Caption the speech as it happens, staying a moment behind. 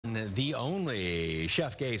The only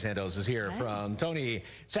Chef Gaye Sandoz is here from Tony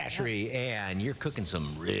Chachere, and you're cooking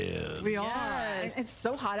some ribs. We are. Yes. It's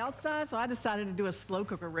so hot outside, so I decided to do a slow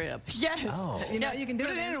cooker rib. Yes. Oh. You know, you can do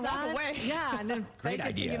Put it it in and inside. walk away. Yeah, and then Great fake it till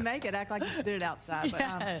idea. you make it, act like you did it outside. But,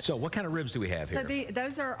 Yes. So what kind of ribs do we have so here?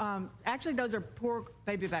 those are actually those are pork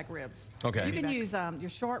baby back ribs. Okay. You can use your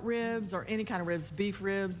short ribs or any kind of ribs, beef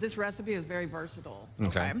ribs. This recipe is very versatile.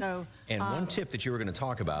 Okay. So And one tip that you were going to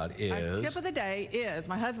talk about our is... tip of the day is,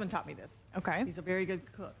 my husband taught me this. Okay. He's a very good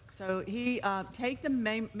cook. So he take the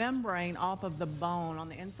membrane off of the bone on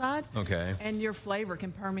the inside. Okay. And your flavor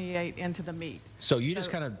can permeate into the meat. So you just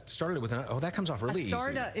kind of started it with an... Oh, that comes off really easy.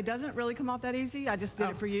 It doesn't really come off that easy. I just did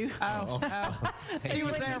it for you. She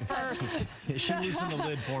was there first. She loosened the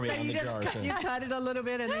lid for me So on you the just jar. cut, you cut it a little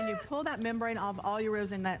bit, and then you pull that membrane off all your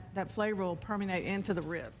ribs, and that flavor will permeate into the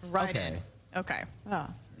ribs. Right. Okay. Okay.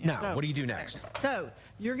 Now, So- what do you do next? So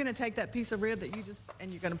you're going to take that piece of rib that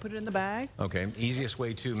and you're going to put it in the bag. Okay, easiest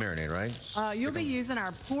way to marinate, right? You'll be using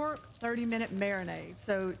our pork 30-minute marinade.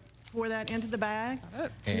 So pour that into the bag, and you're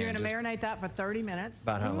And going to just- marinate that for 30 minutes.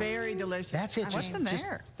 About how It's much? very delicious. That's it. I Just, mean, in just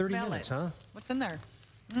there? 30 Smell minutes, it. huh? What's in there?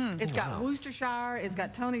 It's got Worcestershire, it's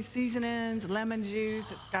got Tony's seasonings, lemon juice.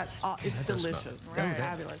 It's got it's that does smell- delicious. Right. It's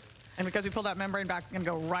fabulous. And because we pulled that membrane back, it's going to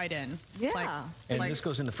go right in. Yeah. It's like, And like, this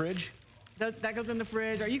goes in the fridge? That goes in the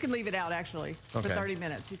fridge, or you can leave it out actually for Okay. 30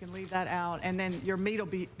 minutes. You can leave that out, and then your meat will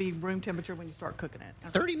be room temperature when you start cooking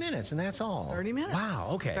it. 30 minutes, and that's all? 30 minutes. Wow,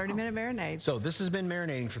 okay. 30-minute marinade. So this has been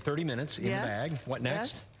marinating for 30 minutes in Yes. the bag. What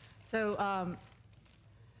next? Yes. So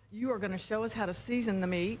you are going to show us how to season the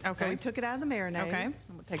meat. Okay. So we took it out of the marinade. Okay. I'm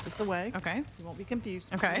going to take this away. Okay. So you won't be confused.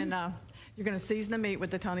 Okay. And you're going to season the meat with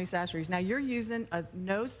the Tony Chachere's. Now you're using a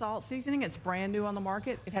no salt seasoning. It's brand new on the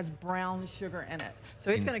market. It has brown sugar in it.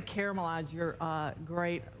 So it's going to caramelize your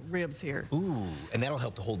great ribs here. Ooh, and that'll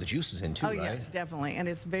help to hold the juices in too, Oh, right? yes, definitely. And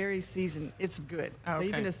it's very seasoned. It's good. So you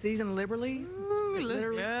Okay. can just season liberally.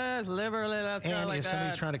 Literally. Yes, liberally. Let's go And like if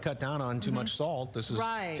somebody's that. trying to cut down on too much salt, this is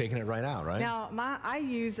Right. taking it right out, right? Now, I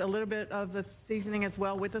use a little bit of the seasoning as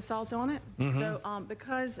well with the salt on it. So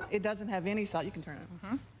because it doesn't have any salt, you can turn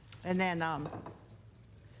it. And then I'm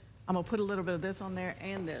going to put a little bit of this on there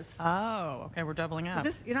and this. Oh, okay. We're doubling up.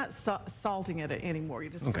 You're not salting it anymore.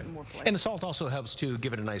 You're just putting more flavor. And the salt also helps to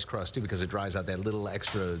give it a nice crust too, because it dries out that little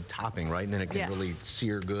extra topping, right? And then it can Yes. really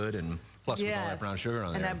sear good, and plus with all that brown sugar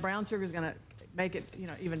on and there. that brown sugar is going to make it,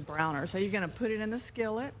 even browner. So you're going to put it in the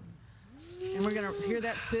skillet, and we're going to hear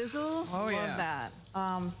that sizzle. Oh, Love yeah. that.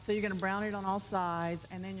 So you're going to brown it on all sides,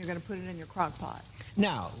 and then you're going to put it in your crock pot.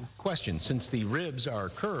 Now, question, since the ribs are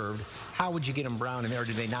curved, how would you get them brown in there, or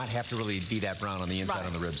do they not have to really be that brown on the inside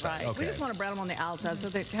on the rib side? Right. Okay. We just want to brown them on the outside so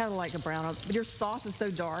they kind of like a brown. But your sauce is so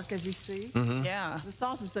dark, as you see. Yeah. The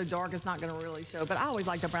sauce is so dark, it's not going to really show. But I always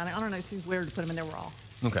like to brown it. I don't know, it seems weird to put them in there raw.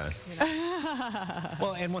 Okay.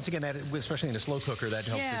 Well, and once again, that especially in a slow cooker, that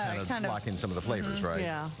helps Yeah, to kind of lock in some of the flavors, right?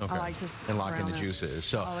 Yeah, I Okay. like to and lock in the brown it. juices.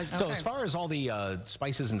 So, I like- so Okay. as far as all the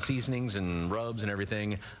spices and seasonings and rubs and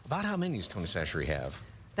everything, about how many does Tony Chachere have?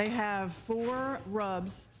 They have 4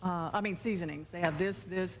 rubs, seasonings. They have this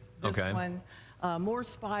Okay. one, more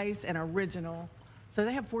spice, and original. So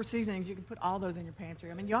they have 4 seasonings. You can put all those in your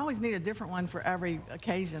pantry. I mean, you always need a different one for every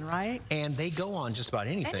occasion, right? And they go on just about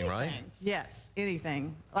anything, right? Yes,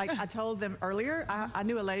 anything. Like I told them earlier, I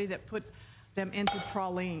knew a lady that put them into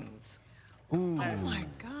pralines. Ooh. Oh, my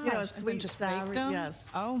gosh. You know, And then sweet, just sour, baked them? yes.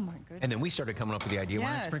 Oh, my goodness. And then we started coming up with the idea, why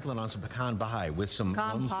not Yes. sprinkle it on some pecan pie with some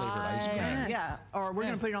Pecan rum-flavored ice cream? Yes. Yeah, or we're going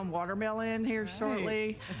Yes. to put it on watermelon here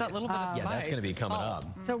shortly. It's that little bit of spice. Yeah, that's going to be and coming salt.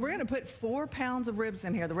 up. So we're going to put 4 pounds of ribs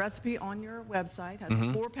in here. The recipe on your website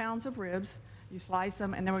has 4 pounds of ribs. You slice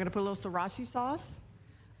them, and then we're going to put a little sriracha sauce,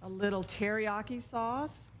 a little teriyaki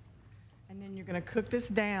sauce, and then you're going to cook this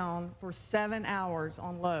down for 7 hours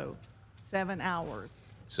on low. 7 hours.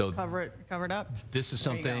 So Cover it. Covered up. this is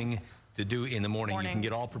There you go. something to do in the morning. You can Morning.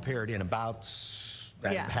 get all prepared in about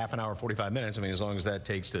Yeah. half an hour, 45 minutes. I mean, as long as that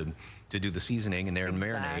takes to do the seasoning and there and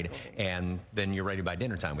marinate. Exactly. And then you're ready by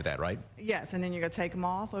dinner time with that, right? Yes, and then you're going to take them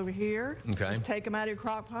off over here. Okay. Just take them out of your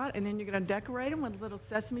crock pot, and then you're going to decorate them with a little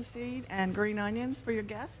sesame seed and green onions for your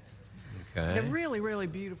guests. Okay. They're really, really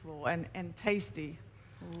beautiful and tasty.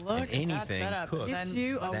 Look And at that anything setup. cooked. Get Then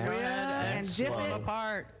you a the rib bread and that's dip slow. it,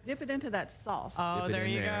 apart. dip it into that sauce. Oh, Dip it there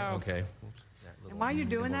in you there. go. Okay. And while you're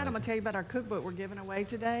doing that, I'm going to tell you about our cookbook we're giving away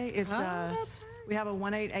today. It's that's right. we have a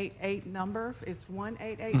 1888 number. It's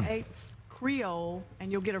 1888 Creole,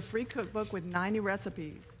 and you'll get a free cookbook with 90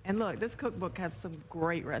 recipes. And look, this cookbook has some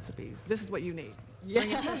great recipes. This is what you need.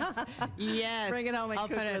 Yes. Yes. Bring it home and I'll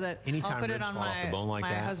cook put it with it. Anytime I'll put it ribs on fall off my, the bone like my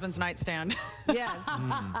that. husband's nightstand. Yes.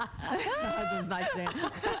 Husband's nightstand.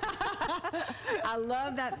 I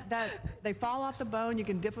love that they fall off the bone. You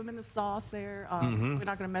can dip them in the sauce there. We're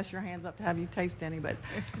not going to mess your hands up to have you taste any, but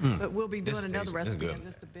we'll be doing another recipe in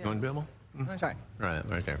just a bit. You want Bill? Sorry.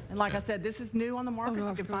 Right there. And like I said, this is new on the market. no,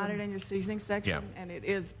 You can find it in your seasoning section, and it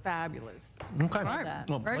is fabulous. Okay. Love that.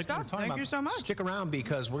 Well, Great like we were stuff. talking Thank you so much. Stick around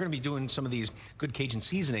because we're going to be doing some of these good Cajun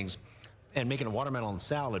seasonings and making a watermelon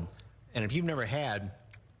salad. And if you've never had,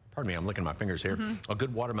 pardon me, I'm licking my fingers here, a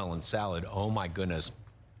good watermelon salad, oh my goodness.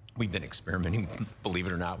 We've been experimenting, believe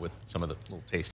it or not, with some of the little tasty